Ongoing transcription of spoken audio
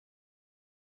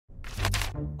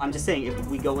I'm just saying, if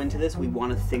we go into this, we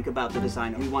want to think about the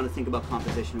design, we want to think about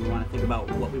composition, we want to think about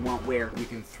what we want where. We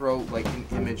can throw like an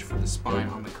image for the spine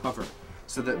on the cover,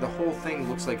 so that the whole thing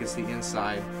looks like it's the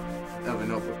inside of a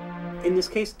notebook. In this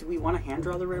case, do we want to hand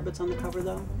draw the rarebits on the cover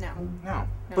though? No. No.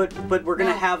 But we're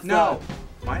gonna have no.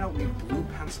 Why don't we blue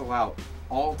pencil out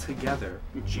all together,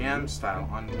 jam style,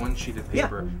 on one sheet of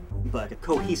paper? Yeah. But a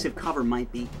cohesive cover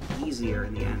might be easier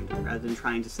in the end, rather than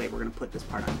trying to say we're gonna put this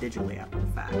part on digitally after the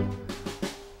fact.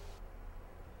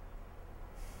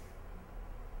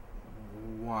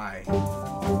 Why?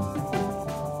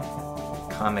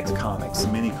 Comics.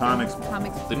 Mini comics.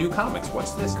 The new comics,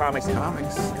 what's this? Comics.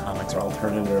 Comics are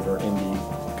alternative or indie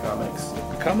comics.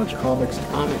 Comics.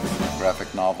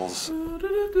 Graphic novels.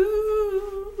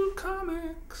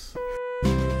 Comics.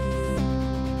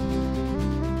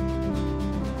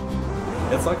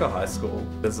 It's like a high school.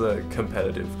 There's a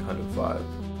competitive kind of vibe.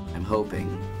 I'm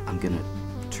hoping I'm gonna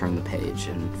turn the page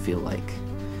and feel like,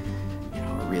 you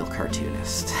know, a real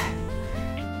cartoonist.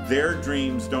 Their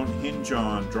dreams don't hinge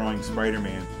on drawing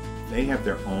Spider-Man. They have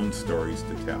their own stories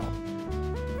to tell.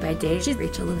 By day, she's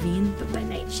Rachel Levine, but by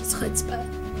night, she's Chutzpah.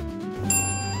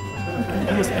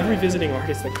 Almost every visiting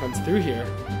artist that comes through here,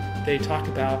 they talk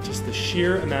about just the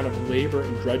sheer amount of labor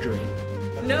and drudgery.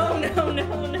 No.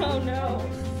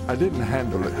 I didn't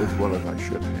handle it as well as I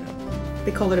should have.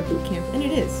 They call it a boot camp, and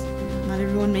it is. Not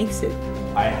everyone makes it.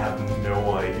 I have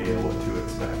no idea what to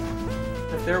expect.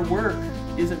 If their work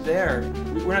isn't there,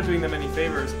 we're not doing them any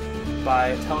favors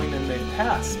by telling them they've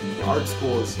passed. Art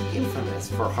school is infamous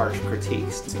for harsh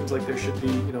critiques. It seems like there should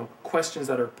be, questions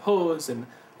that are posed and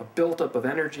a buildup of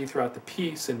energy throughout the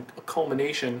piece and a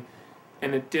culmination,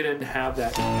 and it didn't have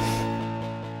that.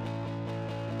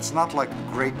 It's not like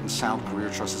a great and sound career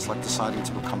choice, it's like deciding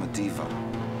to become a diva.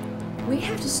 We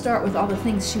have to start with all the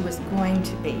things she was going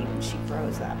to be when she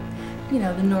grows up. You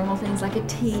know, the normal things like a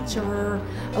teacher,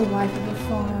 a wife of a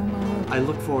farmer. I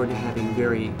look forward to having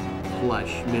very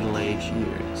plush middle-aged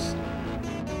years.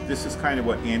 This is kind of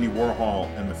what Andy Warhol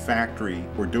and the Factory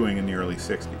were doing in the early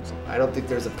 60s. I don't think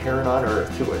there's a parent on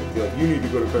earth who would be like, you need to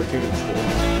go to cartooning school.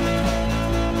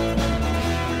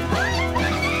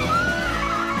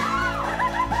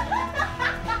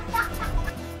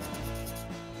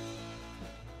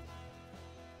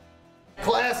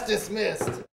 Class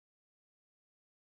dismissed.